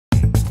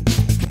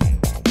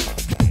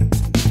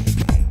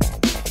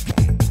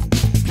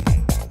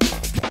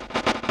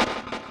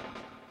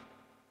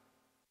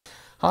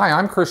Hi,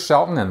 I'm Chris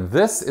Shelton, and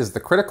this is The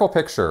Critical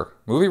Picture,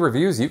 movie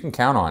reviews you can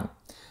count on.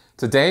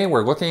 Today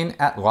we're looking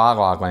at La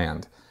La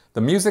Land, the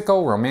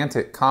musical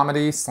romantic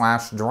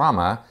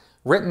comedy/drama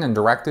written and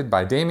directed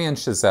by Damien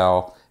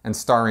Chazelle and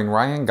starring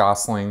Ryan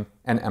Gosling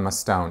and Emma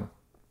Stone.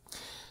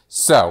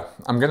 So,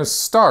 I'm going to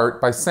start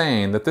by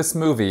saying that this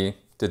movie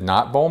did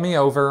not bowl me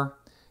over,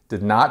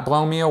 did not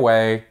blow me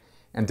away,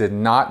 and did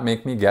not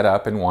make me get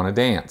up and want to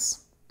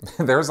dance.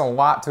 There's a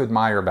lot to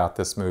admire about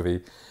this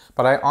movie,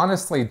 but I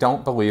honestly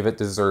don't believe it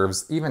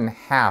deserves even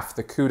half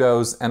the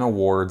kudos and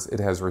awards it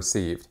has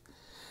received.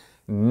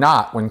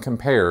 Not when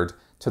compared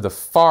to the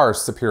far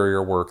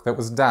superior work that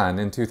was done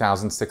in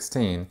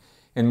 2016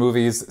 in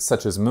movies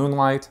such as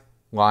Moonlight,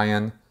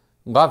 Lion,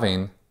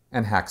 Loving,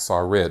 and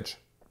Hacksaw Ridge.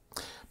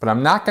 But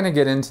I'm not going to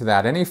get into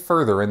that any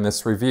further in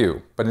this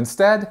review, but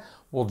instead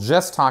we'll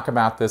just talk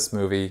about this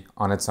movie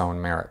on its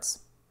own merits.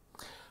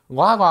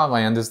 La La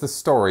Land is the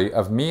story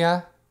of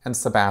Mia and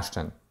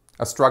Sebastian,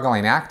 a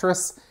struggling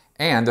actress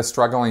and a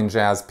struggling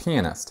jazz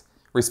pianist,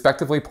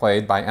 respectively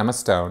played by Emma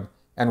Stone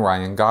and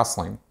Ryan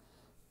Gosling.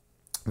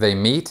 They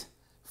meet,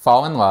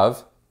 fall in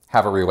love,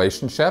 have a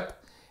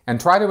relationship,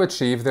 and try to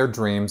achieve their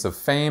dreams of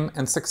fame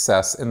and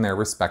success in their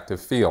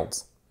respective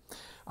fields.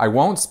 I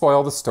won't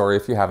spoil the story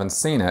if you haven't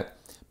seen it,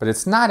 but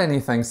it's not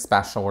anything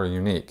special or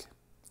unique.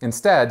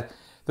 Instead,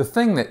 the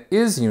thing that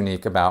is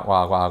unique about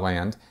La La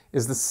Land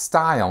is the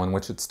style in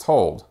which it's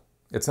told.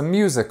 It's a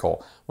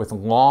musical with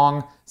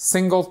long,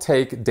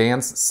 single-take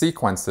dance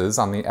sequences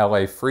on the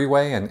LA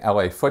freeway and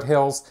LA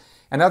foothills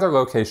and other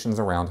locations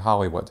around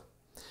Hollywood.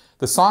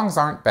 The songs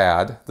aren't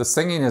bad, the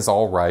singing is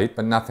all right,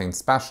 but nothing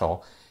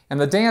special, and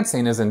the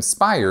dancing is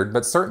inspired,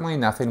 but certainly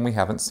nothing we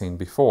haven't seen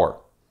before.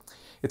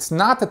 It's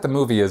not that the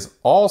movie is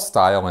all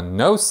style and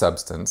no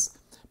substance,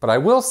 but I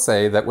will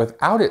say that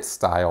without its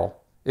style,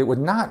 it would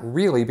not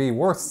really be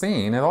worth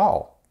seeing at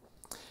all.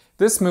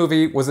 This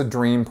movie was a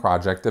dream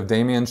project of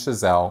Damien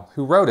Chazelle,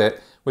 who wrote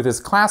it with his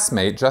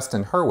classmate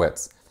Justin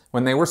Hurwitz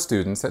when they were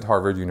students at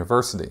Harvard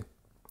University.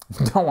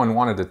 No one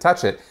wanted to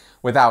touch it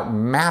without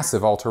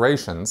massive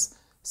alterations,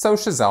 so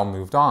Chazelle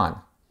moved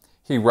on.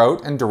 He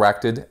wrote and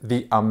directed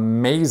the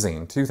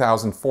amazing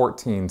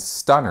 2014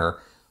 stunner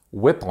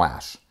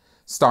Whiplash,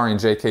 starring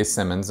J.K.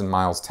 Simmons and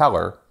Miles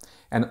Teller,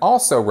 and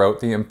also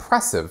wrote the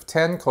impressive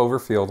 10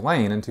 Cloverfield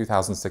Lane in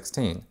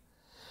 2016.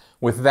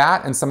 With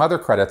that and some other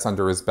credits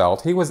under his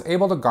belt, he was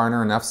able to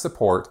garner enough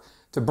support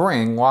to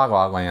bring La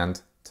La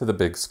Land to the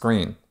big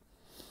screen.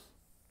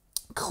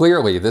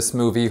 Clearly, this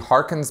movie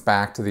harkens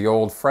back to the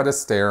old Fred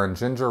Astaire and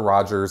Ginger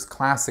Rogers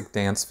classic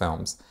dance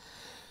films.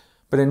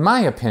 But in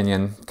my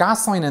opinion,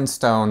 Gosling and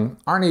Stone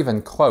aren't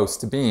even close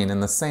to being in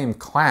the same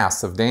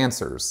class of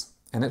dancers,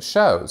 and it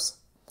shows.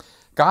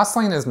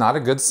 Gosling is not a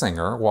good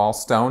singer, while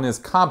Stone is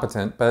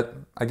competent, but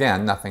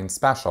again, nothing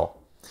special.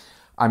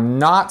 I'm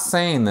not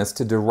saying this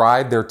to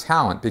deride their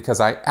talent because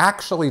I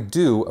actually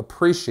do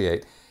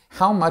appreciate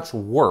how much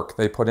work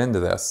they put into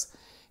this,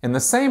 in the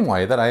same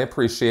way that I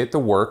appreciate the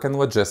work and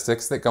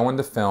logistics that go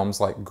into films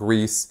like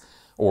Grease,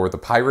 or The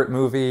Pirate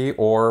Movie,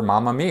 or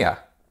Mamma Mia.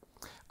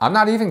 I'm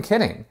not even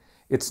kidding.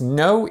 It's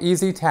no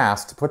easy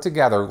task to put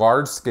together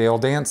large-scale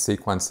dance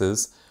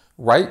sequences,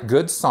 write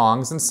good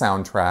songs and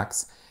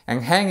soundtracks,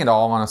 and hang it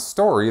all on a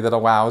story that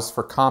allows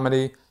for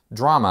comedy,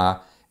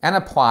 drama, and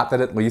a plot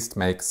that at least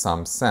makes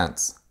some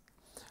sense.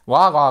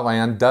 La La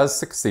Land does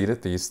succeed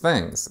at these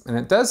things, and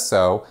it does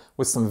so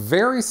with some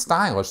very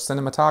stylish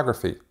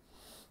cinematography.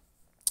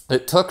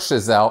 It took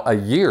Chazelle a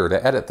year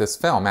to edit this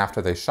film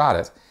after they shot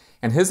it,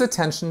 and his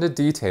attention to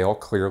detail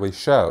clearly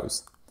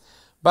shows.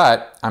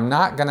 But I'm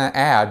not going to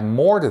add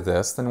more to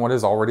this than what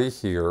is already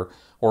here,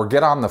 or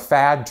get on the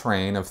fad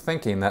train of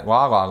thinking that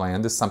La La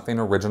Land is something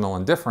original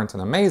and different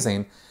and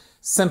amazing,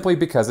 simply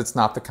because it's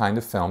not the kind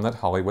of film that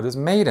Hollywood has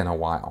made in a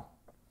while.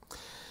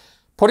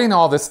 Putting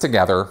all this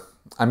together,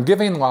 I'm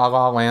giving La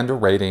La Land a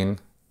rating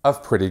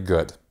of pretty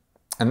good.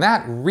 And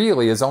that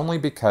really is only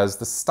because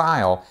the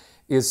style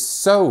is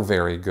so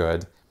very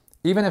good,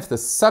 even if the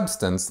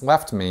substance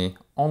left me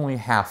only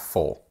half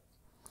full.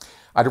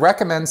 I'd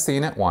recommend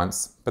seeing it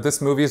once, but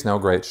this movie is no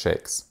great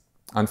shakes.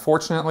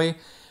 Unfortunately,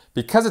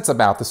 because it's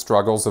about the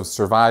struggles of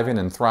surviving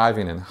and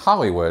thriving in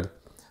Hollywood,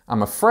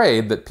 I'm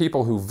afraid that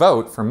people who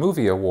vote for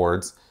movie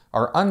awards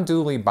are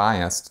unduly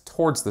biased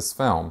towards this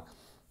film,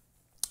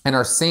 and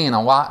are seeing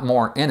a lot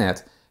more in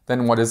it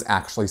than what is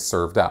actually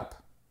served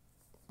up.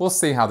 We'll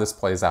see how this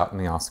plays out in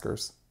the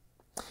Oscars.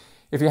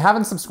 If you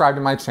haven't subscribed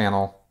to my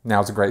channel,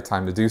 now's a great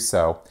time to do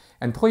so,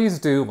 and please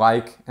do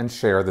like and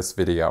share this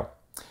video.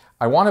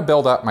 I want to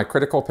build up my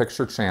Critical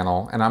Picture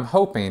channel, and I'm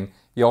hoping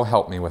you'll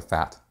help me with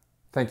that.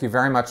 Thank you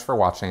very much for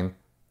watching,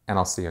 and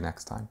I'll see you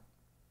next time.